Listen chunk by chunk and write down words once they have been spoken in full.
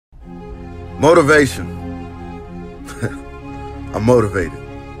Motivation. I'm motivated.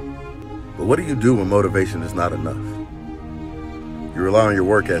 But what do you do when motivation is not enough? You rely on your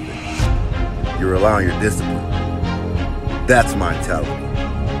work ethic. You rely on your discipline. That's mentality.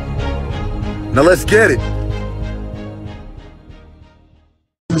 Now let's get it.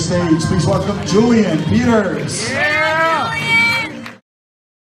 The stage, please welcome Julian Peters.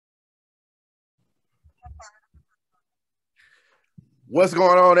 What's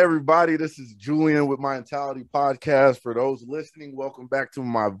going on, everybody? This is Julian with My Mentality Podcast. For those listening, welcome back to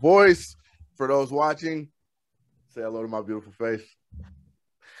my voice. For those watching, say hello to my beautiful face.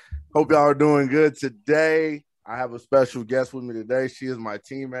 Hope y'all are doing good today. I have a special guest with me today. She is my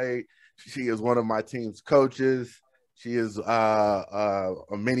teammate. She is one of my team's coaches. She is a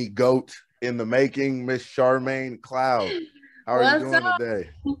mini GOAT in the making, Miss Charmaine Cloud. How are you doing today?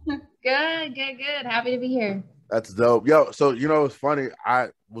 Good. Happy to be here. That's dope. Yo, so, it's funny.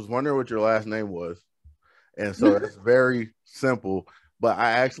 I was wondering what your last name was. And so it's very simple. But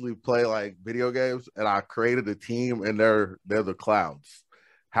I actually play like video games and I created a team and they're the Clouds.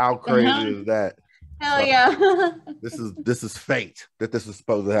 How crazy is that? Hell yeah. This is fate that this is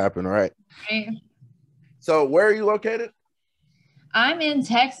supposed to happen, right? Right. So where are you located? I'm in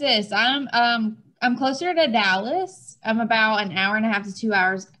Texas. I'm closer to Dallas. I'm about an hour and a half to 2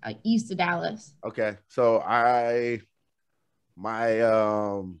 hours east of Dallas. Okay. So my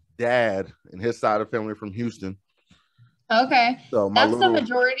dad and his side of the family are from Houston. Okay. So the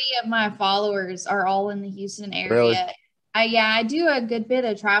majority of my followers are all in the Houston area. Really? I do a good bit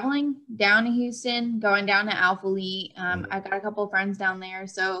of traveling down to Houston, going down to Alphalete. I've got a couple of friends down there.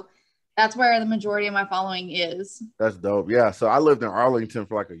 So that's where the majority of my following is. That's dope. Yeah. So I lived in Arlington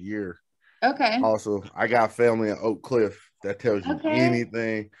for like a year. Okay. Also, I got family in Oak Cliff. That tells you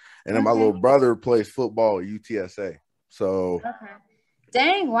anything. And then my Okay. little brother plays football at UTSA. So Okay.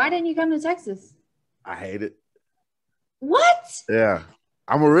 Dang, why didn't you come to Texas? I hate it. What? Yeah.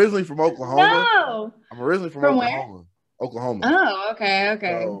 I'm originally from Oklahoma. No. I'm originally from Oklahoma. Where? Oklahoma. Oh, okay.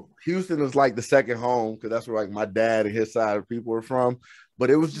 So Houston is like the second home because that's where like my dad and his side of people are from. But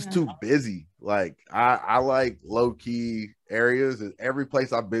it was just too busy. Like I like low key areas, and every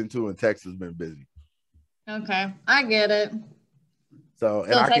place I've been to in Texas has been busy. Okay, I get it. So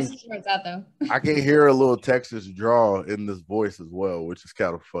and Texas where it's at though. I can hear a little Texas draw in this voice as well, which is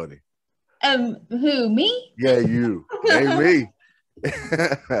kind of funny. Who, me? Yeah, you. Hey, me.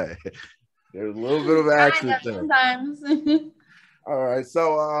 There's a little bit of accent there. Sometimes. All right.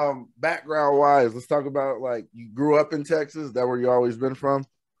 So background wise, let's talk about like you grew up in Texas. Is that where you always been from?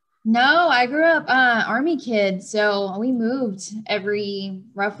 No, I grew up Army kid. So we moved every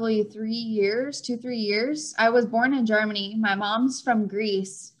roughly 3 years, 2-3 years. I was born in Germany. My mom's from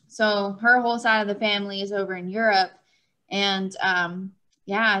Greece. So her whole side of the family is over in Europe. And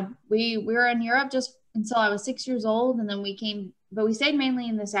we were in Europe just until I was 6 years old. And then we came, but we stayed mainly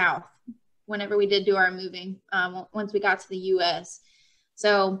in the South whenever we did do our moving, once we got to the U.S.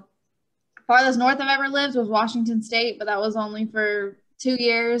 So farthest north I've ever lived was Washington State, but that was only for 2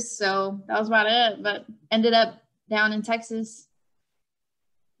 years. So that was about it, but ended up down in Texas.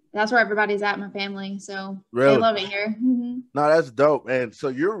 That's where everybody's at, my family. So Really? They love it here. Mm-hmm. No, that's dope. And so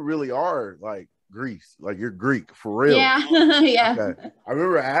you really are like Greece, like you're Greek for real. Yeah. Yeah. Okay. I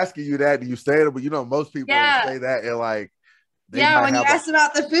remember asking you that, do you say it? But most people say that and like, when you asked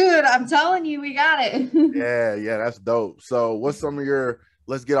about the food, I'm telling you, we got it. Yeah, that's dope. So what's some of your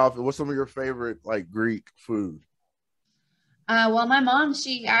favorite like Greek food? Well, my mom,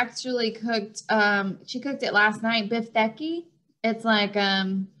 she actually cooked, it last night, bifteki. It's like,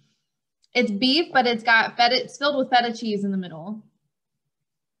 it's beef, but it's filled with feta cheese in the middle.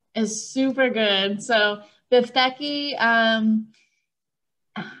 It's super good. So bifteki,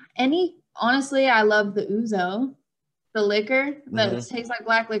 honestly, I love the ouzo. The liquor that tastes like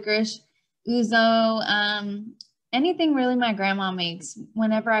black licorice, ouzo, anything really my grandma makes.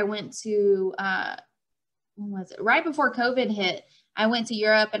 Whenever I went to, when was it? Right before COVID hit, I went to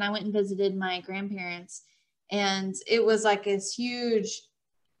Europe and I went and visited my grandparents. And it was like this huge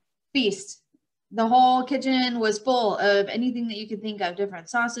feast. The whole kitchen was full of anything that you could think of, different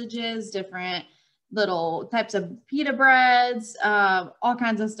sausages, different little types of pita breads, all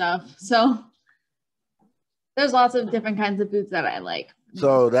kinds of stuff. So there's lots of different kinds of foods that I like.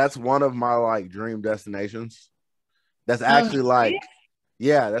 So that's one of my like dream destinations. That's actually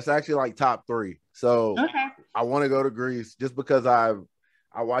that's actually like top 3. So I want to go to Greece just because I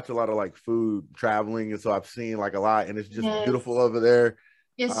watch a lot of like food traveling. And so I've seen like a lot and it's just beautiful over there.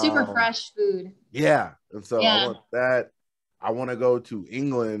 It's super fresh food. Yeah. And so I want that. I want to go to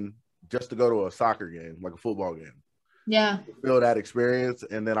England just to go to a soccer game, like a football game. Yeah. feel that experience,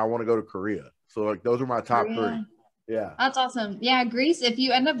 and then I want to go to Korea. So like those are my top three. Korea. Yeah. That's awesome. Yeah, Greece, if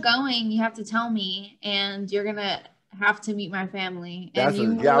you end up going, you have to tell me and you're gonna have to meet my family. And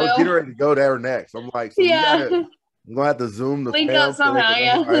you I was getting will ready to go there next. I'm like, so yeah. I'm gonna have to zoom the Link up fam so they somehow, can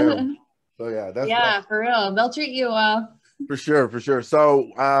know who I yeah. am. So yeah, that's Yeah, for real. They'll treat you well. for sure, for sure.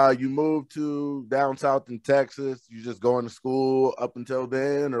 So you moved to down south in Texas. You just going to school up until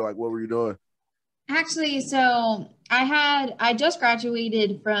then, or like what were you doing? Actually, so I just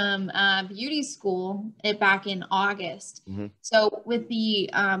graduated from beauty school back in August. Mm-hmm. So with the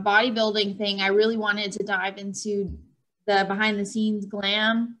bodybuilding thing, I really wanted to dive into the behind the scenes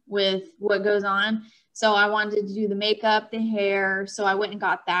glam with what goes on. So I wanted to do the makeup, the hair. So I went and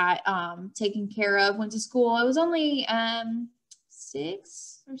got that taken care of. Went to school. It was only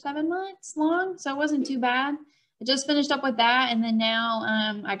 6 or 7 months long, so it wasn't too bad. I just finished up with that, and then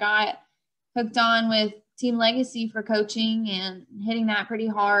now I got hooked on with Team Legacy for coaching and hitting that pretty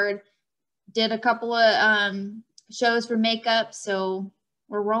hard. Did a couple of shows for makeup, so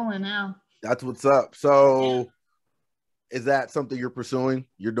we're rolling now. That's what's up. So is that something you're pursuing?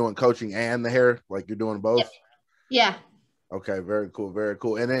 You're doing coaching and the hair, like you're doing both? Yeah. Okay, very cool, very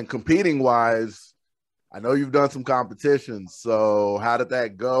cool. And then competing wise, I know you've done some competitions. So how did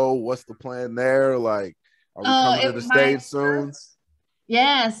that go? What's the plan there? Like, are we coming to the stage soon?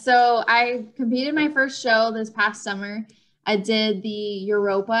 Yeah, so I competed my first show this past summer. I did the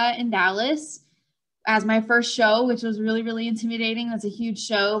Europa in Dallas as my first show, which was really, really intimidating. That's a huge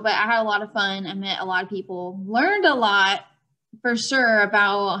show, but I had a lot of fun. I met a lot of people, learned a lot for sure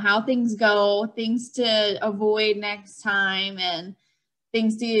about how things go, things to avoid next time, and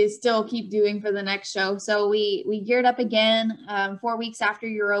things to still keep doing for the next show. So we geared up again 4 weeks after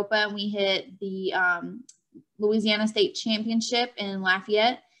Europa, and we hit the Louisiana State Championship in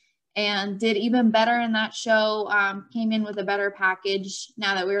Lafayette and did even better in that show. Came in with a better package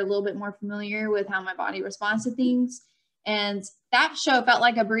now that we were a little bit more familiar with how my body responds to things. And that show felt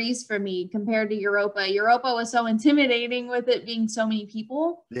like a breeze for me compared to Europa. Europa was so intimidating with it being so many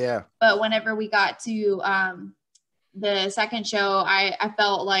people. Yeah. But whenever we got to the second show, I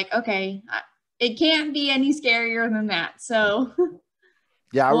felt like, okay, it can't be any scarier than that. So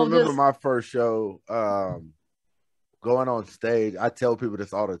yeah, I remember my first show going on stage. I tell people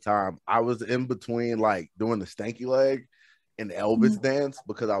this all the time. I was in between like doing the stanky leg and Elvis dance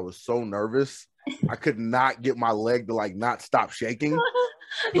because I was so nervous. I could not get my leg to like not stop shaking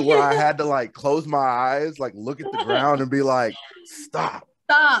to where I had to like close my eyes, like look at the ground and be like, stop.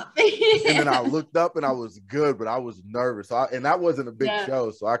 And then I looked up and I was good, but I was nervous. And that wasn't a big show.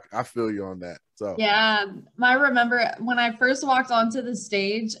 So I feel you on that. So yeah, I remember when I first walked onto the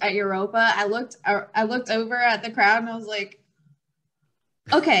stage at Europa, I looked over at the crowd and I was like,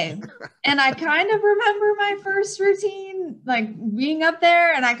 okay. And I kind of remember my first routine, like being up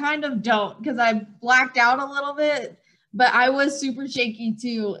there, and I kind of don't because I blacked out a little bit, but I was super shaky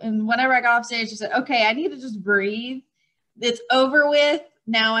too. And whenever I got off stage, I said, okay, I need to just breathe. It's over with.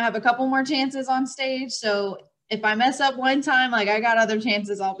 Now I have a couple more chances on stage. So if I mess up one time, like I got other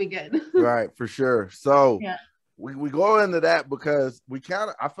chances, I'll be good. Right, for sure. So we go into that because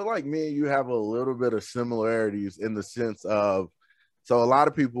I feel like me and you have a little bit of similarities in the sense of, so a lot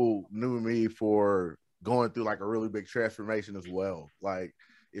of people knew me for going through like a really big transformation as well. Like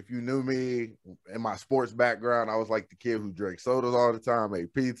if you knew me in my sports background, I was like the kid who drank sodas all the time,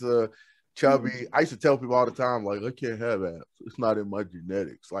 ate pizza, chubby. I used to tell people all the time, like, I can't have abs. It's not in my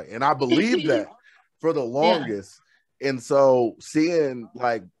genetics. Like, and I believed that for the longest. And so seeing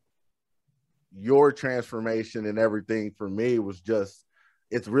like your transformation and everything for me was just,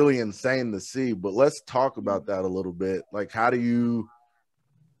 it's really insane to see. But let's talk about that a little bit. Like, how do you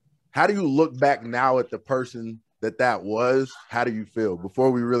look back now at the person that was? How do you feel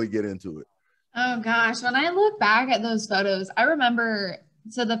before we really get into it? Oh gosh, when I look back at those photos, I remember,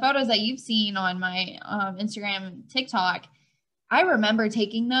 so the photos that you've seen on my Instagram and TikTok, I remember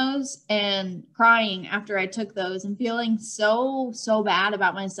taking those and crying after I took those and feeling so bad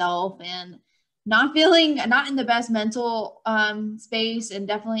about myself and not in the best mental space and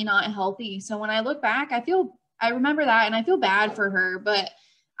definitely not healthy. So when I look back, I remember that and I feel bad for her, but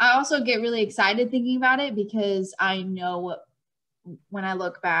I also get really excited thinking about it because I know when I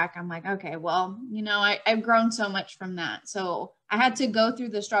look back, I'm like, okay, well, I've grown so much from that. So I had to go through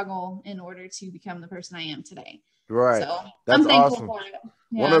the struggle in order to become the person I am today. Right. So that's I'm thankful awesome. for it.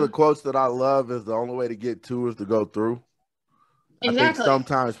 Yeah. One of the quotes that I love is the only way to get to is to go through. Exactly. I think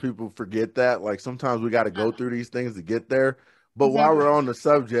sometimes people forget that. Like sometimes we got to go through these things to get there. But while we're on the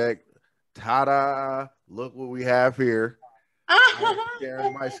subject, ta-da, look what we have here. I'm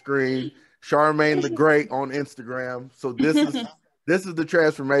sharing my screen. Charmaine the Great on Instagram. So this is the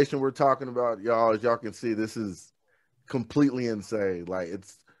transformation we're talking about, y'all. As y'all can see, this is completely insane. Like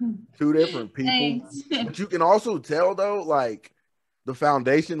it's two different people. Thanks. But you can also tell though, like the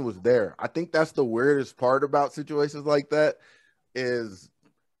foundation was there. I think that's the weirdest part about situations like that is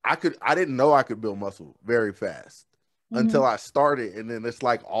I didn't know I could build muscle very fast until I started. And then it's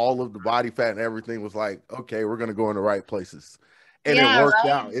like all of the body fat and everything was like, okay, we're gonna go in the right places. And it worked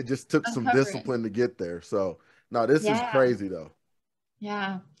out. It just took some discipline to get there. So no, this is crazy though.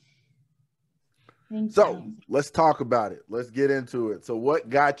 Yeah. So let's talk about it. Let's get into it. So what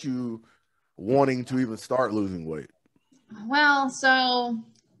got you wanting to even start losing weight? Well, so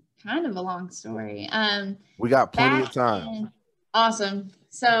kind of a long story. We got plenty of time. Awesome.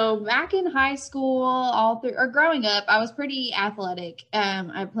 So back in high school, all through or growing up, I was pretty athletic.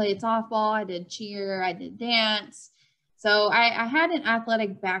 I played softball, I did cheer, I did dance. So I had an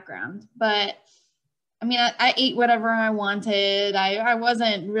athletic background, but I mean, I ate whatever I wanted. I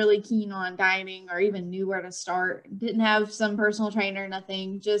wasn't really keen on dieting or even knew where to start. Didn't have some personal trainer,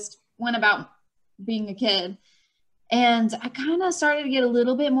 nothing. Just went about being a kid. And I kind of started to get a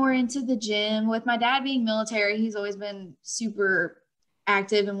little bit more into the gym. With my dad being military, he's always been super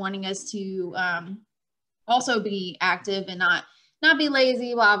active and wanting us to also be active and not be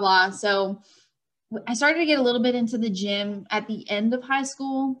lazy, blah, blah. So I started to get a little bit into the gym at the end of high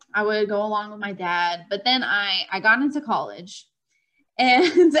school. I would go along with my dad, but then I got into college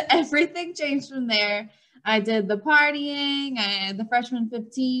and everything changed from there. I did the partying. The freshman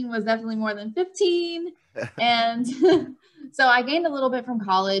 15 was definitely more than 15. And so I gained a little bit from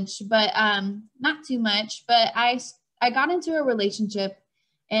college, but not too much. But I got into a relationship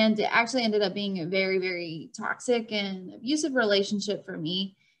and it actually ended up being a very, very toxic and abusive relationship for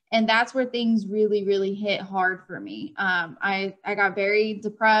me. And that's where things really, really hit hard for me. I got very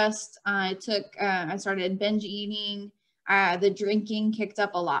depressed. I started binge eating. The drinking kicked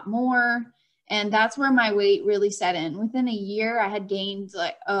up a lot more. And that's where my weight really set in. Within a year, I had gained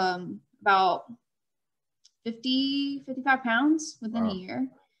like about 55 pounds within a year.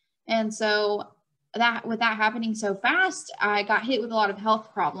 And so with that happening so fast, I got hit with a lot of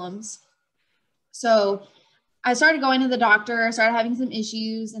health problems. So I started going to the doctor, started having some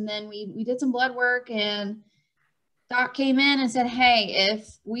issues, and then we did some blood work, and doc came in and said, hey,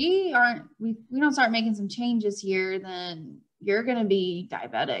 if we don't start making some changes here, then you're going to be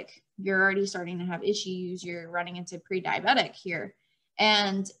diabetic. You're already starting to have issues. You're running into pre-diabetic here.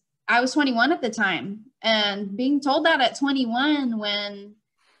 And I was 21 at the time, and being told that at 21 when,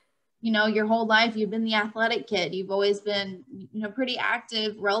 you know, your whole life you've been the athletic kid, you've always been, you know, pretty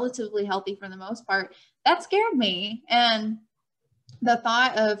active, relatively healthy for the most part, that scared me. And the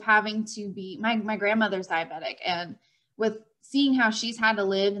thought of having to be, my grandmother's diabetic, and with seeing how she's had to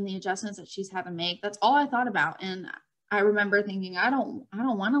live and the adjustments that she's had to make, that's all I thought about. And I remember thinking, I don't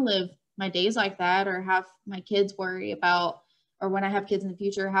want to live my days like that, or have my kids worry about, or when I have kids in the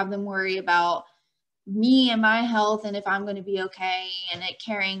future, have them worry about me and my health and if I'm going to be okay, and it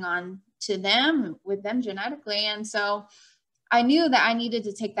carrying on to them with them genetically. And so I knew that I needed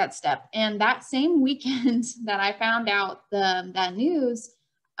to take that step. And that same weekend that I found out that news,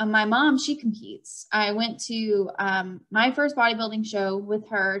 my mom, she competes. I went to my first bodybuilding show with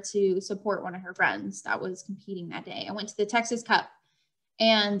her to support one of her friends that was competing that day. I went to the Texas Cup,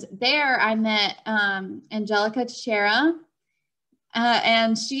 and there I met Angelica Teixeira.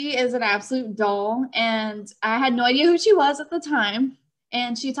 And she is an absolute doll. And I had no idea who she was at the time.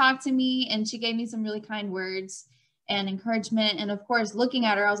 And she talked to me and she gave me some really kind words and encouragement. And of course, looking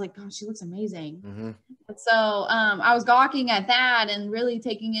at her, I was like, gosh, she looks amazing. Mm-hmm. So I was gawking at that and really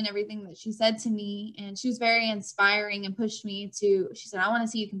taking in everything that she said to me. And she was very inspiring and pushed me to, she said, I want to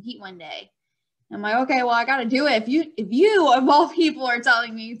see you compete one day. I'm like, okay, well, I got to do it. If you of all people are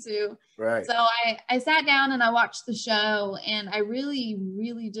telling me to. Right. So I sat down and I watched the show, and I really,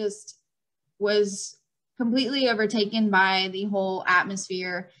 really just was completely overtaken by the whole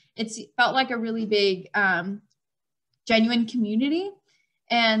atmosphere. It felt like a really big, genuine community,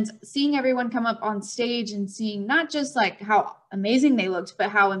 and seeing everyone come up on stage and seeing not just like how amazing they looked, but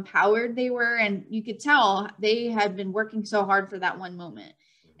how empowered they were. And you could tell they had been working so hard for that one moment.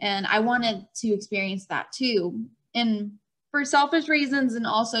 And I wanted to experience that too. And for selfish reasons, and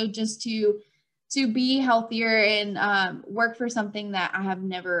also just to be healthier and work for something that I have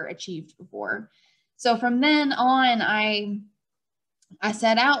never achieved before. So from then on, I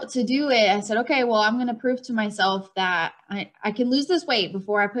set out to do it. I said, okay, well, I'm going to prove to myself that I can lose this weight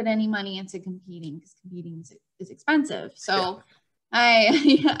before I put any money into competing, because competing is expensive. So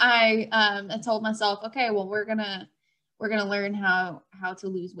I told myself, okay, well, we're going we're going to learn how to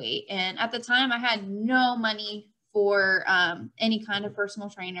lose weight. And at the time I had no money for any kind of personal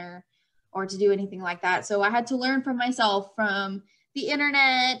trainer or to do anything like that. So I had to learn from myself, from the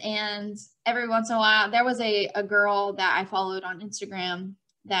internet. And every once in a while, there was a girl that I followed on Instagram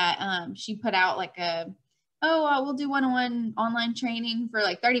that she put out like we'll do one-on-one online training for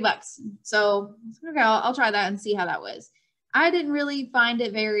like $30. So okay, I'll try that and see how that was. I didn't really find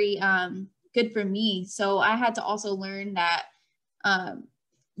it very good for me. So I had to also learn that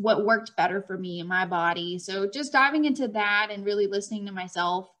what worked better for me and my body. So just diving into that and really listening to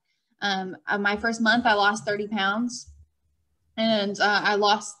myself. My first month, I lost 30 pounds. And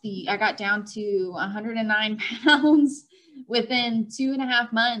I got down to 109 pounds within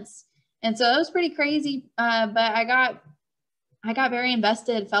 2.5 months. And so it was pretty crazy. But I got very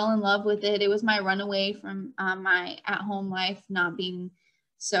invested, fell in love with it. It was my runaway from my at-home life not being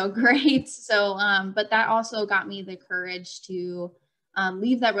so great. So, but that also got me the courage to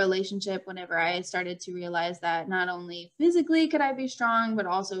leave that relationship whenever I started to realize that not only physically could I be strong, but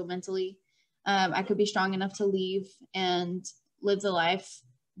also mentally I could be strong enough to leave and live the life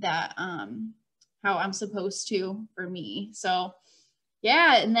that how I'm supposed to for me. So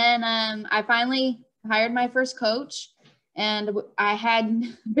yeah. And then I finally hired my first coach, and I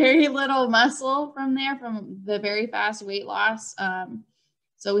had very little muscle from the very fast weight loss.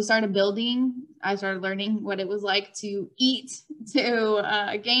 So we started building. I started learning what it was like to eat,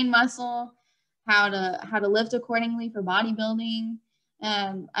 to gain muscle, how to lift accordingly for bodybuilding.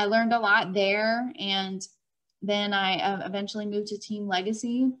 I learned a lot there. And then I eventually moved to Team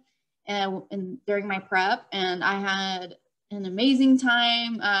Legacy and during my prep, and I had an amazing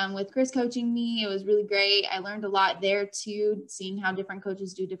time with Chris coaching me. It was really great. I learned a lot there too, seeing how different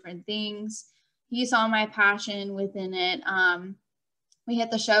coaches do different things. He saw my passion within it. We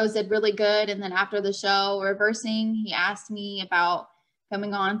hit the shows, did really good. And then after the show, reversing, he asked me about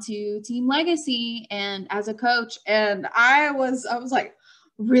coming on to Team Legacy and as a coach. And I was like,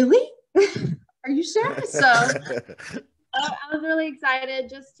 really? Are you sure? So I was really excited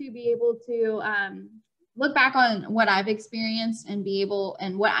just to be able to look back on what I've experienced and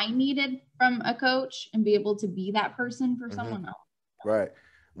and what I needed from a coach and be able to be that person for someone else. Right.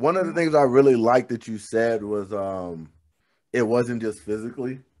 One of the things I really liked that you said was it wasn't just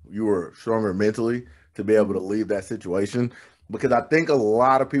physically, you were stronger mentally to be able to leave that situation, because I think a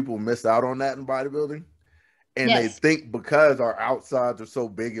lot of people miss out on that in bodybuilding. And they think because our outsides are so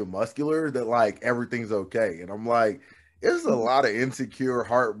big and muscular that like everything's okay. And I'm like, there's a lot of insecure,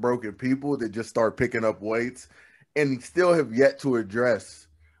 heartbroken people that just start picking up weights and still have yet to address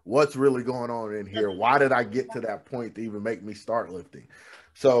what's really going on in here. Why did I get to that point to even make me start lifting?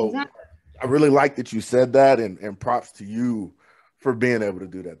 So I really like that you said that, and props to you for being able to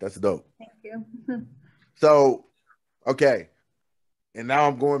do that. That's dope. Thank you. So, okay. And now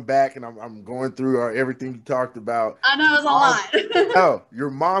I'm going back and I'm going through everything you talked about. I know it's a lot. No, your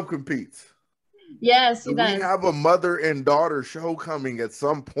mom competes. Yes, she does. We have a mother and daughter show coming at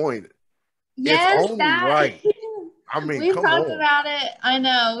some point. Yes, it's only right. I mean, we've talked about it. I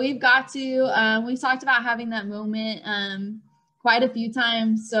know we've got to. We've talked about having that moment quite a few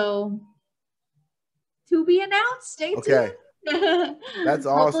times. So to be announced. Stay tuned. That's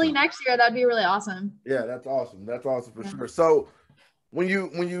awesome. Hopefully next year. That'd be really awesome. Yeah, that's awesome. That's awesome for sure. So when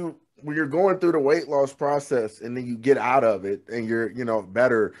you're going through the weight loss process and then you get out of it and you're,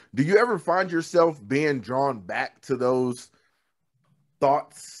 better, do you ever find yourself being drawn back to those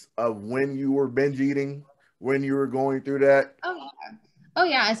thoughts of when you were binge eating, when you were going through that? Oh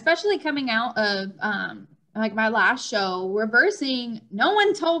yeah. Especially coming out of, like my last show, reversing. No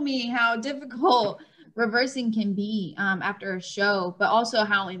one told me how difficult reversing can be, after a show, but also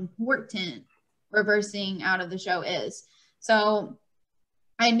how important reversing out of the show is. So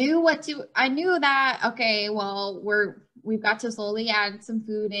I knew that, okay, well, we've got to slowly add some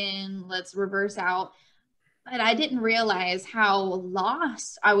food in, let's reverse out. But I didn't realize how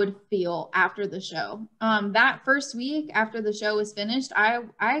lost I would feel after the show. That first week after the show was finished,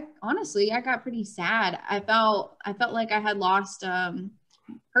 I honestly, I got pretty sad. I felt like I had lost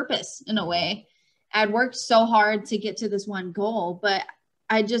purpose in a way. I'd worked so hard to get to this one goal, but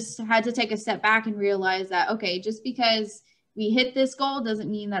I just had to take a step back and realize that, okay, just because we hit this goal doesn't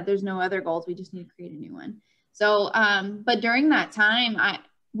mean that there's no other goals. We just need to create a new one. So, but during that time,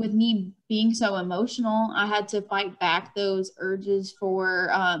 with me being so emotional, I had to fight back those urges for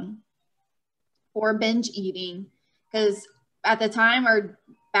binge eating, because at the time or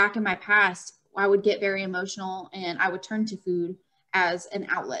back in my past, I would get very emotional and I would turn to food as an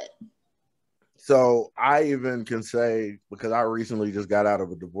outlet. So I even can say, because I recently just got out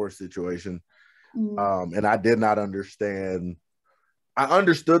of a divorce situation, And I did not understand. I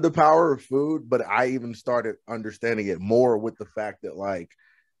understood the power of food, but I even started understanding it more with the fact that like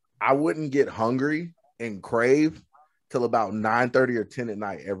I wouldn't get hungry and crave till about 9:30 or 10 at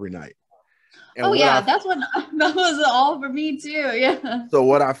night every night. And Oh yeah, that's what that was all for me too. Yeah. So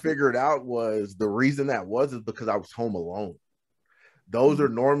what I figured out was the reason that was is because I was home alone. Those are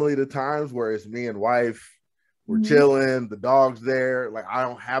normally the times where it's me and wife, we're chilling, the dog's there. Like I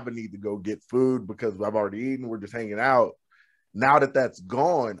don't have a need to go get food because I've already eaten. We're just hanging out. Now that that's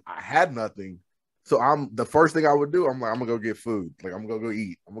gone, I had nothing. So the first thing I would do, I'm like, I'm gonna go get food. Like I'm gonna go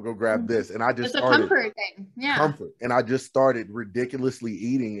eat. I'm gonna go grab this. And I just started a comfort thing. Yeah. Comfort. And I just started ridiculously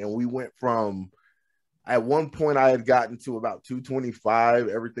eating. And we went from at one point I had gotten to about 225.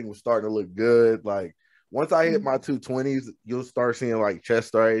 Everything was starting to look good. Like once I hit my 220s, you'll start seeing like chest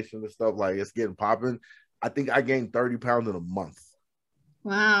striation and stuff, like it's getting popping. I think I gained 30 pounds in a month.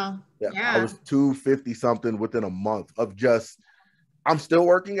 Wow. Yeah. I was 250 something within a month of just, I'm still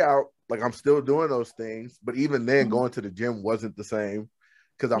working out. Like I'm still doing those things. But even then going to the gym wasn't the same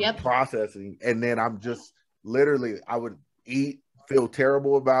because I'm processing. And then I'm just literally, I would eat, feel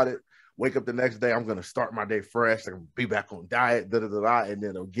terrible about it. Wake up the next day, I'm gonna start my day fresh. I'm gonna be back on diet, and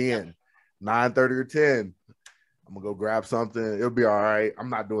then again, 9:30 or 10, I'm gonna go grab something. It'll be all right. I'm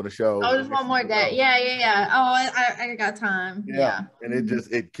not doing a show. Oh, just one more day. Yeah. Oh, I got time. Yeah. And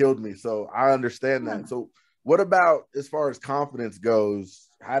it killed me. So I understand that. So what about as far as confidence goes?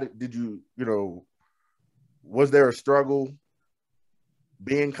 How did you, was there a struggle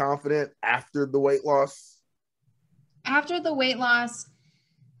being confident after the weight loss? After the weight loss,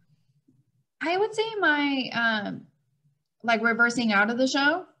 I would say my like reversing out of the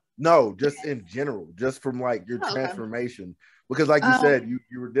show. No, just in general, just from like your transformation. Because like you said,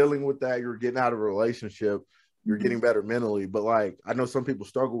 you were dealing with that, you were getting out of a relationship, you're getting better mentally. But like I know some people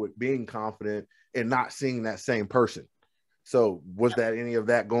struggle with being confident and not seeing that same person. So was that any of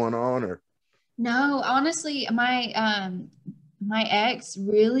that going on or? No, honestly, my ex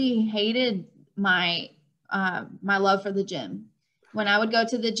really hated my my love for the gym. When I would go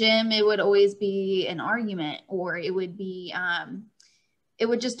to the gym, it would always be an argument, or it would be it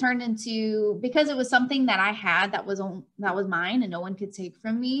would just turn into, because it was something that I had that was mine and no one could take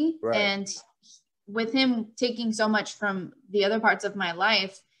from me. Right. And with him taking so much from the other parts of my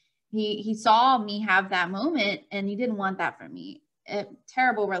life, he saw me have that moment and he didn't want that from me. A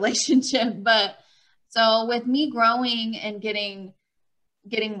terrible relationship. But so with me growing and getting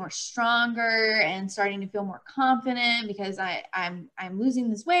more stronger and starting to feel more confident because I'm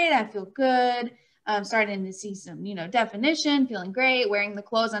losing this weight, I feel good. I'm starting to see some, definition, feeling great, wearing the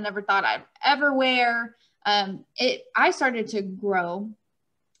clothes I never thought I'd ever wear. I started to grow.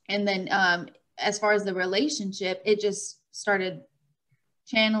 And then as far as the relationship, it just started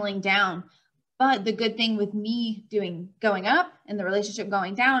channeling down. But the good thing with me going up and the relationship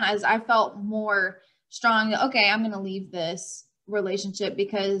going down, as I felt more strong, okay, I'm going to leave this relationship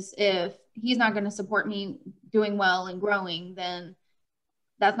because if he's not going to support me doing well and growing, then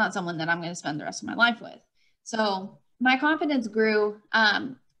that's not someone that I'm going to spend the rest of my life with. So my confidence grew.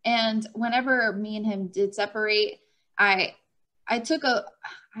 And whenever me and him did separate, I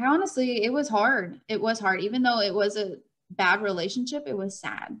honestly, it was hard. It was hard, even though it was a bad relationship, it was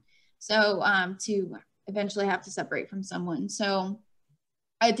sad. So to eventually have to separate from someone. So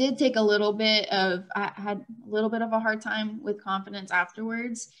I did take I had a little bit of a hard time with confidence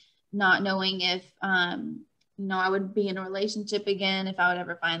afterwards, not knowing if, I would be in a relationship again, if I would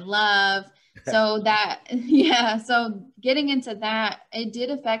ever find love. So so getting into that, it did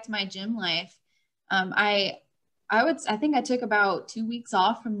affect my gym life. I think I took about 2 weeks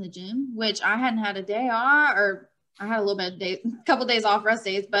off from the gym, which I hadn't had a day off, or I had a couple days off, rest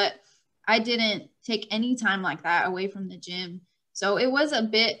days, but I didn't take any time like that away from the gym. So it was a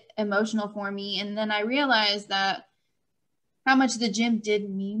bit emotional for me. And then I realized that how much the gym did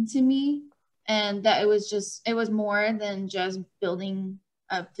mean to me, and that it was more than just building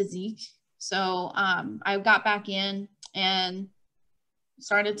a physique. So I got back in and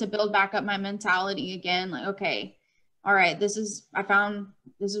started to build back up my mentality again. Like, okay, all right, this is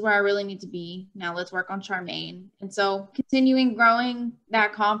where I really need to be. Now let's work on Charmaine. And so continuing growing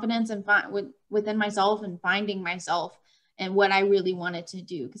that confidence and within myself and finding myself and what I really wanted to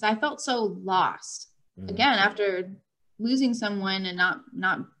do. Because I felt so lost again after losing someone and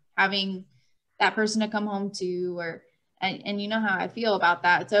not having that person to come home to, and you know how I feel about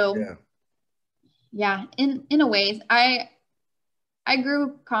that. So yeah, in a way, I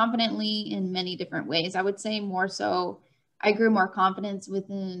grew confidently in many different ways. I would say more so I grew more confidence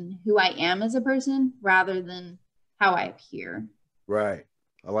within who I am as a person rather than how I appear. Right.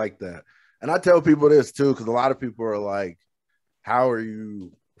 I like that. And I tell people this too, because a lot of people are like, how are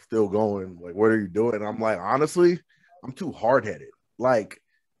you still going? Like, what are you doing? And I'm like, honestly, I'm too hard-headed. Like,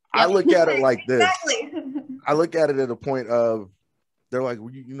 I look at it like this. Exactly. I look at it at a point of, they're like,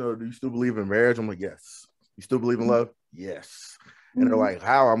 well, you know, do you still believe in marriage? I'm like, yes. You still believe in love? Yes. And they're like,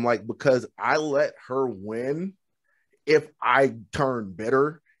 how? I'm like, because I let her win if I turn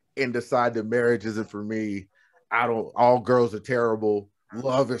bitter and decide that marriage isn't for me. All girls are terrible.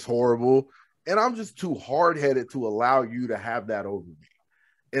 Love is horrible. And I'm just too hard-headed to allow you to have that over me.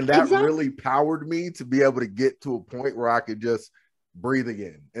 And that really powered me to be able to get to a point where I could just breathe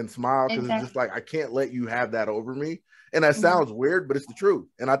again and smile, because it's just like, I can't let you have that over me. And that sounds weird, but it's the truth.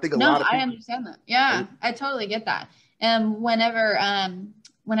 And I think a lot of people, I understand that. Yeah, I totally get that. And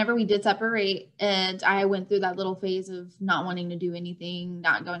whenever we did separate and I went through that little phase of not wanting to do anything,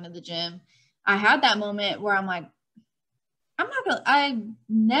 not going to the gym, I had that moment where I'm like, I'm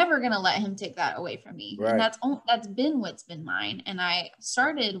never going to let him take that away from me. Right. And that's been what's been mine. And I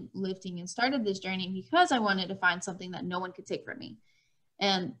started lifting and started this journey because I wanted to find something that no one could take from me.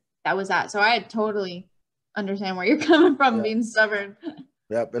 And that was that. So I totally understand where you're coming from, being stubborn.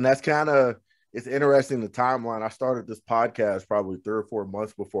 Yep. And that's it's interesting, the timeline. I started this podcast probably 3 or 4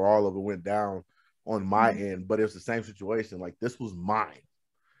 months before all of it went down on my end, but it was the same situation. Like, this was mine.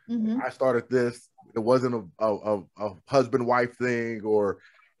 I started this. It wasn't a husband-wife thing, or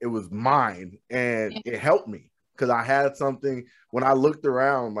it was mine. And it helped me because I had something. When I looked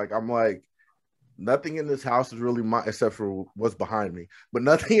around, like, I'm like, nothing in this house is really mine except for what's behind me. But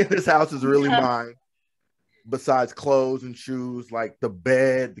nothing in this house is really mine besides clothes and shoes, like the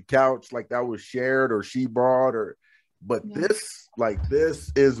bed, the couch, like that was shared or she brought, but this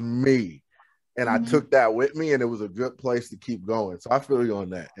is me. And I took that with me, and it was a good place to keep going. So I feel you on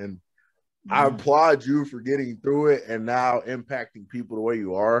that. And I applaud you for getting through it and now impacting people the way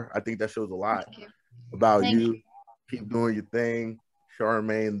you are. I think that shows a lot about you. Keep doing your thing.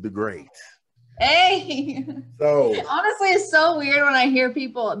 Charmaine the Great. Hey. So honestly, it's so weird when I hear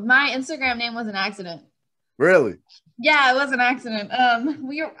people, my Instagram name was an accident. Really? Yeah, it was an accident.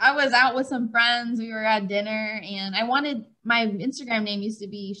 I was out with some friends. We were at dinner, and my Instagram name used to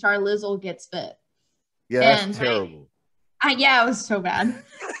be Charlizzle Gets Fit. Yeah, that's terrible. Yeah, it was so bad.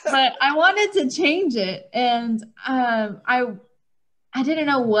 But I wanted to change it, and I didn't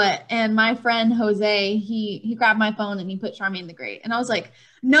know what. And my friend Jose, he grabbed my phone and he put Charmaine the Great, and I was like,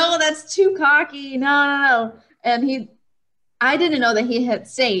 no, that's too cocky. No. And I didn't know that he hit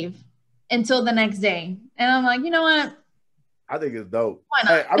save until the next day. And I'm like, you know what? I think it's dope. Why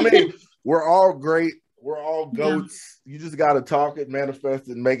not? Hey, I mean, we're all great. We're all goats. Yeah. You just got to talk it, manifest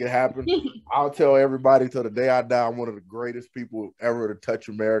it, and make it happen. I'll tell everybody till the day I die, I'm one of the greatest people ever to touch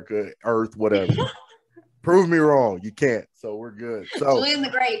America, Earth, whatever. Prove me wrong. You can't. So we're good. So Julian the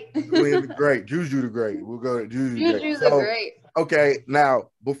Great. Julian the Great. Juju the Great. We'll go to Juju the Great. Okay. Now,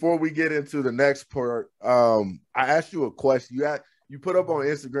 before we get into the next part, I asked you a question. You put up on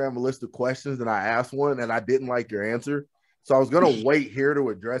Instagram a list of questions, and I asked one, and I didn't like your answer. So I was going to wait here to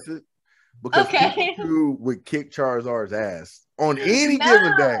address it, because people would kick Charizard's ass on any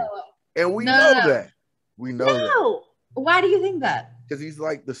given day. And we know that. We know that. Why do you think that? Because he's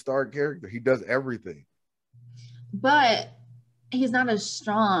like the star character. He does everything. But he's not as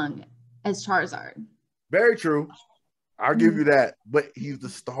strong as Charizard. Very true. I'll give you that. But he's the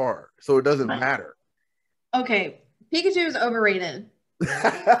star, so it doesn't matter. Okay. Pikachu is overrated.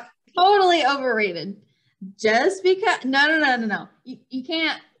 Totally overrated. Just because no. You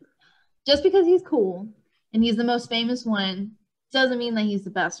can't, just because he's cool and he's the most famous one doesn't mean that he's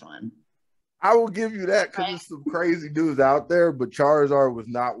the best one. I will give you that, because there's some crazy dudes out there, but Charizard was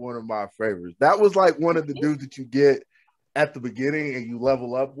not one of my favorites. That was like one of the dudes that you get at the beginning and you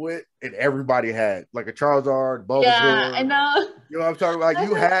level up with, and everybody had like a Charizard, Bulbasaur. Yeah, I know. You know what I'm talking about?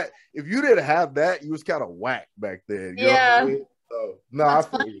 Like, if you didn't have that, you was kind of whack back then. You know what I mean? So no, I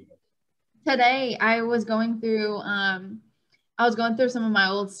feel you. Today I was going through some of my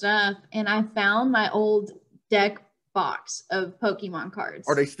old stuff, and I found my old deck box of Pokemon cards.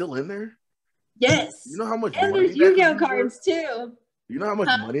 Are they still in there? Yes. You know how much and money there's Yu-Gi-Oh cards too. You know how much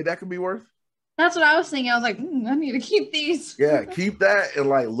money that could be worth? That's what I was thinking. I was like, I need to keep these. Yeah, keep that and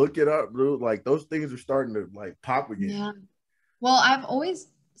like look it up, dude. Like, those things are starting to like pop again. Yeah. Well,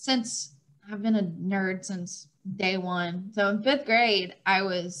 since I've been a nerd since day one. So in 5th grade, I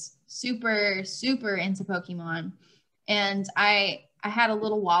was super, super into Pokemon. And I had a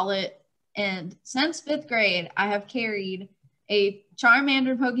little wallet. And since 5th grade, I have carried a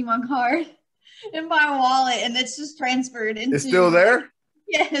Charmander Pokemon card in my wallet, and it's just transferred into. It's still there?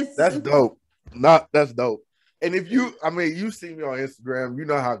 Yes. That's dope. That's dope. And if you see me on Instagram, you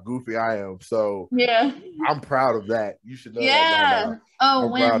know how goofy I am. So Yeah. I'm proud of that. You should know that by Yeah. now.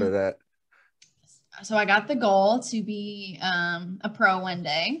 Oh, I'm proud of that. So I got the goal to be a pro one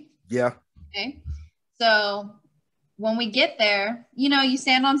day. Yeah. Okay. So when we get there, you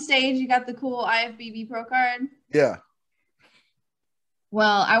stand on stage, you got the cool IFBB pro card. Yeah.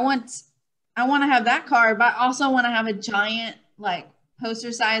 Well, I want to have that card, but I also want to have a giant, like,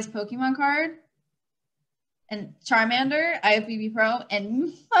 poster size Pokemon card and Charmander, IFBB Pro,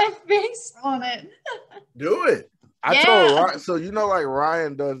 and my face on it. Do it. I told Ryan, so like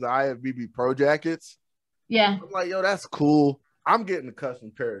Ryan does the IFBB Pro jackets. Yeah. I'm like, yo, that's cool. I'm getting a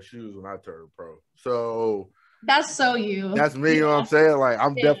custom pair of shoes when I turn pro. So that's so you. That's me, you know what I'm saying? Like,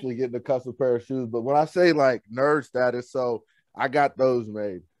 I'm definitely getting a custom pair of shoes. But when I say like nerd status, so I got those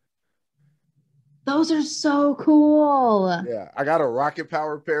made. Those are so cool. Yeah, I got a rocket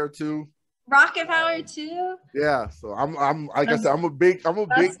power pair too. Rocket power too? Yeah, so I'm like I said, I'm a big kid.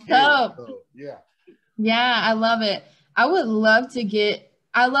 Dope. So, yeah. Yeah, I love it. I would love to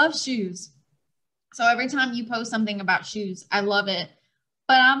I love shoes. So every time you post something about shoes, I love it.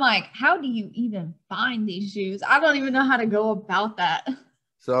 But I'm like, how do you even find these shoes? I don't even know how to go about that.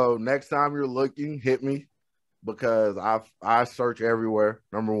 So next time you're looking, hit me because I search everywhere.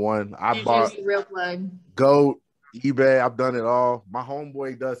 Number one, I bought real plug. GOAT, eBay. I've done it all. My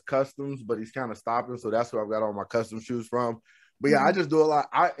homeboy does customs, but he's kind of stopping, so that's where I've got all my custom shoes from. But yeah, I just do a lot.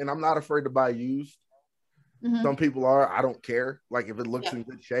 And I'm not afraid to buy used. Some people are. I don't care. Like if it looks in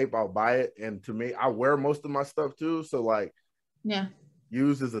good shape, I'll buy it. And to me, I wear most of my stuff too. So like,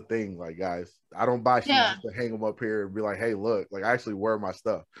 used is a thing. Like guys, I don't buy shoes just to hang them up here and be like, hey, look. Like I actually wear my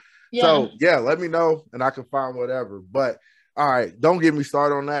stuff. So yeah, let me know and I can find whatever. But all right, don't get me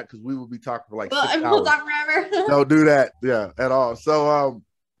started on that because we will be talking for like 6 hours. We'll talk forever. Don't do that. Yeah, at all. So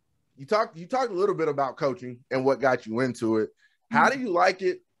you talked a little bit about coaching and what got you into it. How do you like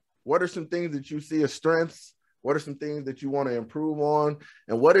it? What are some things that you see as strengths? What are some things that you want to improve on?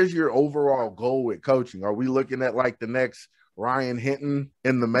 And what is your overall goal with coaching? Are we looking at like the next Ryan Hinton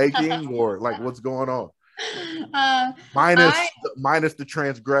in the making or like what's going on? Minus the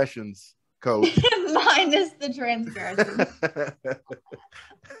transgressions, coach. Minus the transgressions.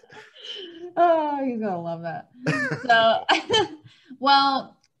 Oh, you're going to love that. So,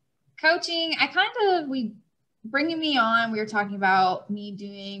 well, coaching, bringing me on, we were talking about me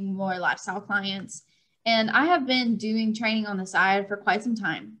doing more lifestyle clients, and I have been doing training on the side for quite some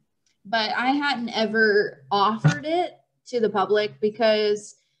time, but I hadn't ever offered it to the public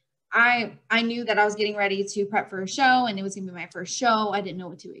because I knew that I was getting ready to prep for a show and it was going to be my first show. I didn't know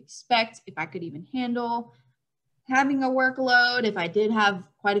what to expect, if I could even handle having a workload, if I did have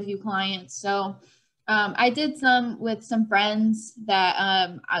quite a few clients. So I did some with some friends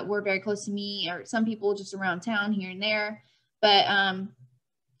that were very close to me, or some people just around town here and there. But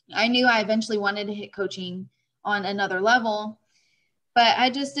I knew I eventually wanted to hit coaching on another level, but I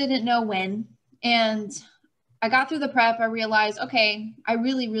just didn't know when. And I got through the prep. I realized, okay, I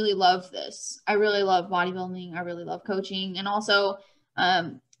really, really love this. I really love bodybuilding. I really love coaching. And also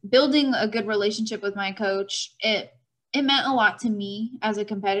building a good relationship with my coach. It meant a lot to me as a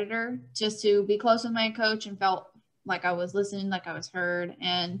competitor just to be close with my coach and felt like I was listened, like I was heard.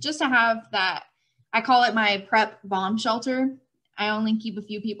 And just to have that, I call it my prep bomb shelter. I only keep a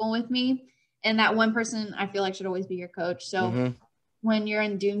few people with me. And that one person I feel like should always be your coach. So when you're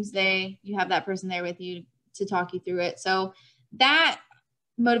in doomsday, you have that person there with you to talk you through it. So that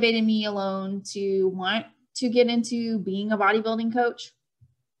motivated me alone to want to get into being a bodybuilding coach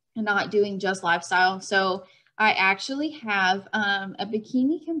and not doing just lifestyle. So I actually have a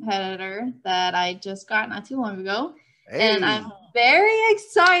bikini competitor that I just got not too long ago. Hey. And I'm very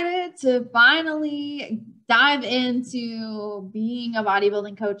excited to finally dive into being a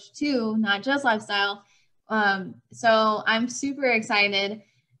bodybuilding coach too, not just lifestyle. So I'm super excited.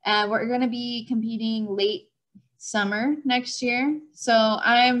 We're going to be competing late summer next year. So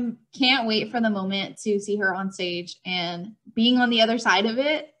I can't wait for the moment to see her on stage and being on the other side of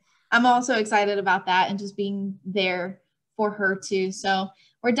it. I'm also excited about that and just being there for her too. So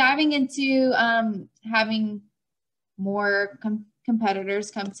we're diving into having more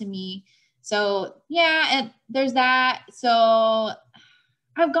competitors come to me. So yeah, and there's that. So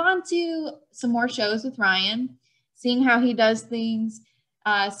I've gone to some more shows with Ryan, seeing how he does things,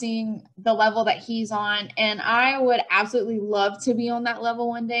 seeing the level that he's on. And I would absolutely love to be on that level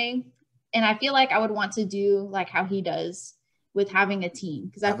one day. And I feel like I would want to do like how he does with having a team.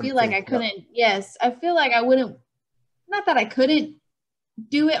 Because I feel like I couldn't, I feel like I wouldn't, not that I couldn't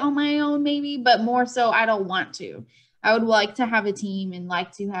do it on my own maybe, but more so I don't want to. I would like to have a team and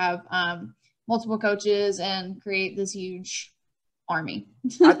like to have multiple coaches and create this huge army.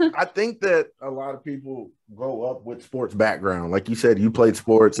 I think that a lot of people grow up with sports background. Like you said, you played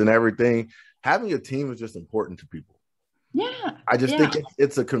sports and everything. Having a team is just important to people. Yeah. I just think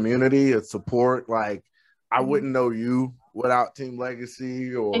it's a community, it's support. Like I wouldn't know you without Team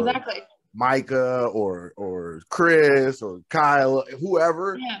Legacy or exactly. Micah or Chris or Kyle,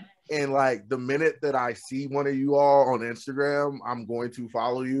 whoever. Yeah. And like the minute that I see one of you all on Instagram, I'm going to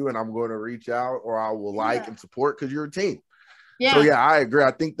follow you and I'm going to reach out or I will like and support because you're a team. Yeah. So yeah, I agree.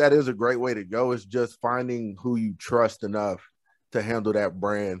 I think that is a great way to go. It's just finding who you trust enough to handle that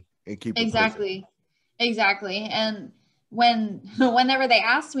brand and keep it pushing. Exactly. And whenever they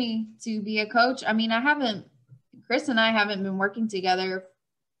asked me to be a coach, I mean, Chris and I haven't been working together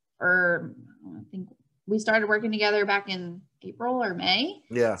for, I think we started working together back in April or May.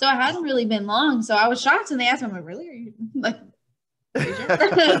 Yeah. So it hadn't really been long. So I was shocked when they asked me, I'm like, really? Are you like, are you sure?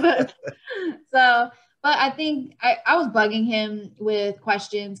 But I think I was bugging him with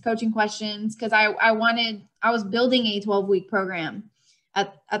coaching questions, because I was building a 12-week program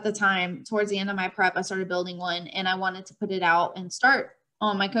at the time. Towards the end of my prep, I started building one and I wanted to put it out and start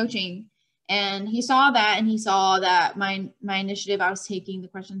on my coaching. And he saw that, and he saw that my initiative I was taking, the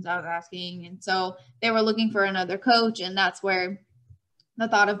questions I was asking. And so they were looking for another coach. And that's where the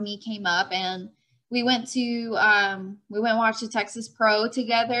thought of me came up. And we went and watch the Texas Pro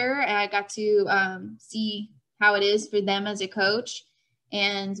together. And I got to see how it is for them as a coach.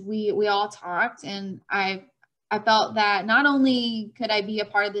 And we all talked, and I felt that not only could I be a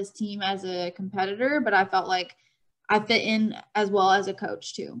part of this team as a competitor, but I felt like I fit in as well as a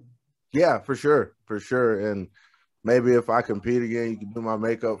coach too. Yeah, for sure. And maybe if I compete again, you can do my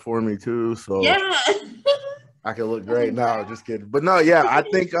makeup for me too. So yeah, I can look great. No, just kidding. But no, yeah, I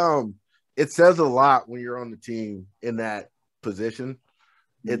think it says a lot when you're on the team in that position.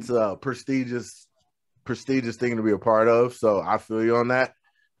 It's a prestigious thing to be a part of. So I feel you on that.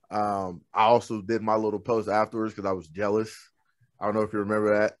 I also did my little post afterwards because I was jealous. I don't know if you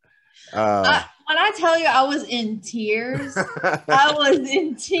remember that. When I tell you I was in tears, I was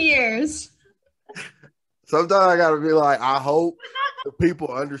in tears. Sometimes I gotta be like, I hope the people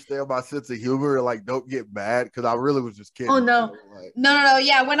understand my sense of humor and like don't get mad, because I really was just kidding. Oh no. Like, no.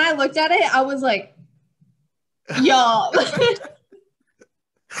 Yeah, when I looked at it, I was like, y'all.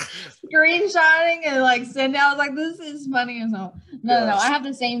 Screenshotting and like sending. I was like, this is funny as hell. No. I have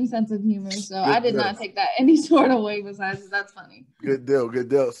the same sense of humor, so I did not take that any sort of way. Besides, that's funny. Good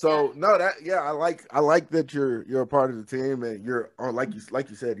deal. So I like that you're a part of the team, and you're on, like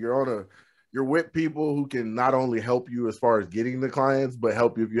you said, you're with people who can not only help you as far as getting the clients, but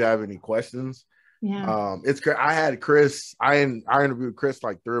help you if you have any questions. Yeah. I had Chris. I interviewed Chris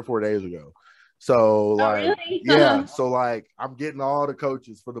like 3 or 4 days ago. So really? Yeah. So like I'm getting all the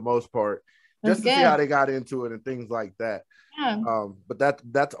coaches for the most part, just to see how they got into it and things like that. Yeah. But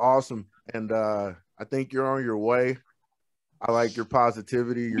that's awesome. And I think you're on your way. I like your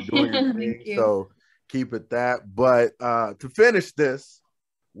positivity. You're doing your thing. So keep it that. But to finish this,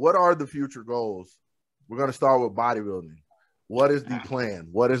 what are the future goals? We're going to start with bodybuilding. What is the plan?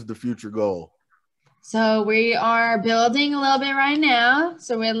 What is the future goal? So we are building a little bit right now.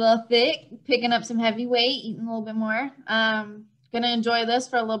 So we're a little thick, picking up some heavy weight, eating a little bit more. Going to enjoy this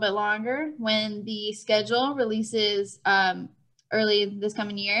for a little bit longer. When the schedule releases early this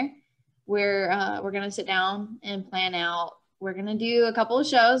coming year, we're going to sit down and plan out. We're going to do a couple of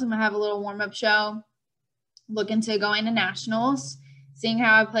shows. I'm going to have a little warm-up show, looking to going to nationals, seeing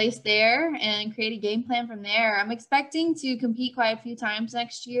how I place there, and create a game plan from there. I'm expecting to compete quite a few times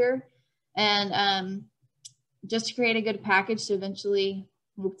next year, and just to create a good package to eventually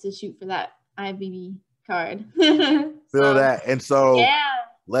hope to shoot for that IBB card. Feel that. And so yeah.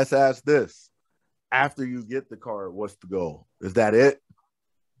 Let's ask this. After you get the card, what's the goal? Is that it?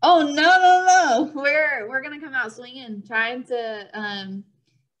 Oh, no. We're going to come out swinging, trying to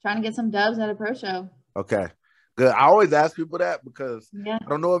get some dubs at a pro show. Okay. Good. I always ask people that because I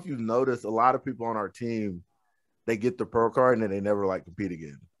don't know if you've noticed, a lot of people on our team, they get the pro card and then they never like compete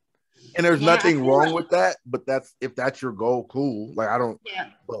again. And there's nothing wrong with that, but if that's your goal, cool. Like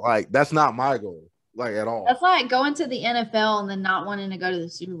but like that's not my goal, like at all. That's like going to the NFL and then not wanting to go to the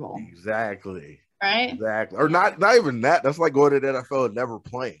Super Bowl. Exactly. Right? Exactly. Or not even that. That's like going to the NFL and never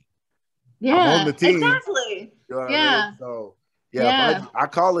playing. Yeah. I'm on the team. Exactly. You know what I mean? So I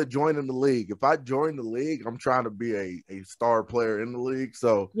call it joining the league. If I join the league, I'm trying to be a star player in the league.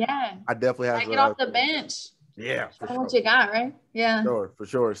 So I definitely have to get off the bench. Yeah, for sure. What you got, right? Yeah. For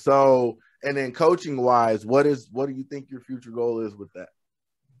sure. So, and then coaching wise, what do you think your future goal is with that?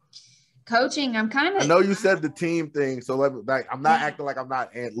 Coaching, I'm kind I of. know you said the team thing, so I'm not acting like I'm not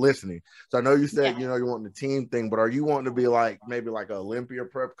listening. So I know you said you want the team thing, but are you wanting to be like maybe like an Olympia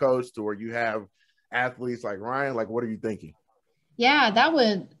prep coach to where you have athletes like Ryan? Like, what are you thinking? Yeah, that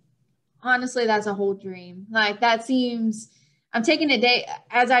would honestly, that's a whole dream. Like that seems. I'm taking it day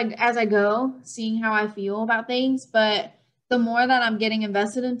as I go, seeing how I feel about things. But the more that I'm getting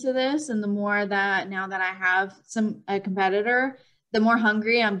invested into this, and the more that now that I have a competitor, the more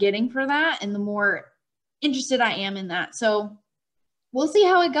hungry I'm getting for that, and the more interested I am in that. So we'll see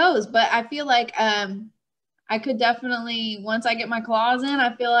how it goes. But I feel like I could definitely, once I get my claws in,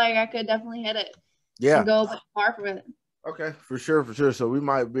 I feel like I could definitely hit it and go a bit far with it. Okay, for sure. So we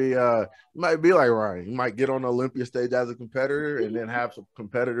might be like Ryan. You might get on the Olympia stage as a competitor and then have some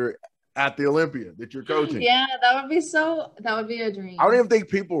competitor at the Olympia that you're coaching. Yeah, that would be a dream. I don't even think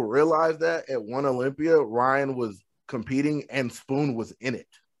people realize that at one Olympia, Ryan was competing and Spoon was in it.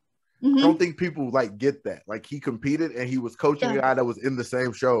 Mm-hmm. I don't think people like get that. Like he competed and he was coaching a guy that was in the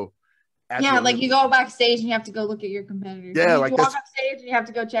same show. Yeah, like you go backstage and you have to go look at your competitors. Yeah, like you walk up stage and you have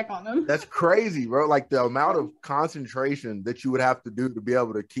to go check on them. That's crazy, bro. Like the amount of concentration that you would have to do to be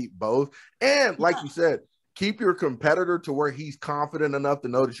able to keep both. And like you said, keep your competitor to where he's confident enough to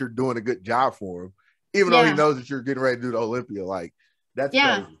know that you're doing a good job for him, even though he knows that you're getting ready to do the Olympia. Like that's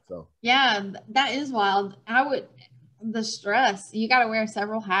crazy. So that is wild. The stress, you got to wear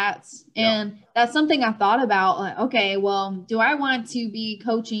several hats. And that's something I thought about. Like, okay, well, do I want to be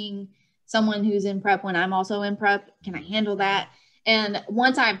coaching someone who's in prep when I'm also in prep? Can I handle that? And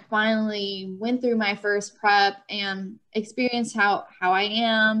once I finally went through my first prep and experienced how I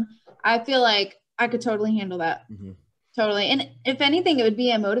am, I feel like I could totally handle that. Mm-hmm. Totally. And if anything, it would be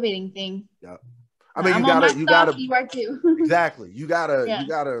a motivating thing. Yeah. I mean, you gotta exactly. You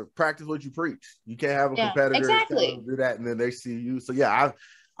gotta practice what you preach. You can't have a competitor do that and then they see you. So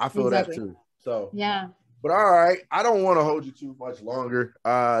I feel that too. So yeah. But all right, I don't want to hold you too much longer.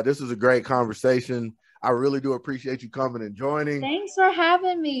 This was a great conversation. I really do appreciate you coming and joining. Thanks for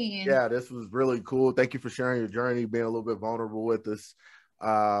having me. Yeah, this was really cool. Thank you for sharing your journey, being a little bit vulnerable with us.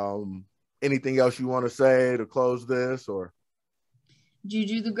 Anything else you want to say to close this, or?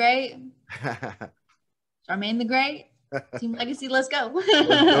 Juju the Great. Charmaine the Great. Team Legacy, let's go.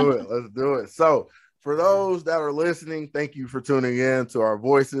 Let's do it. So for those that are listening, thank you for tuning in to our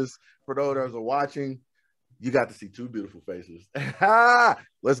voices. For those that are watching, you got to see two beautiful faces.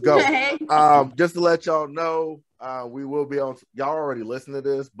 Let's go. Just to let y'all know, we will be on, y'all already listen to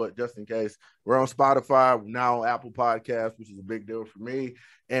this, but just in case, we're on Spotify, we're now on Apple Podcasts, which is a big deal for me.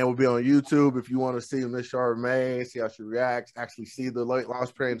 And we'll be on YouTube if you want to see Miss Charmaine, see how she reacts, actually see the weight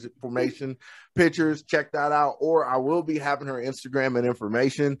loss transformation pictures, check that out. Or I will be having her Instagram and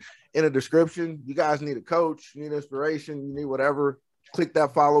information in the description. You guys need a coach, you need inspiration, you need whatever. Click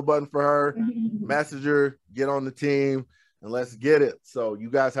that follow button for her, message her, get on the team, and let's get it. So you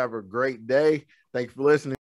guys have a great day. Thank you for listening.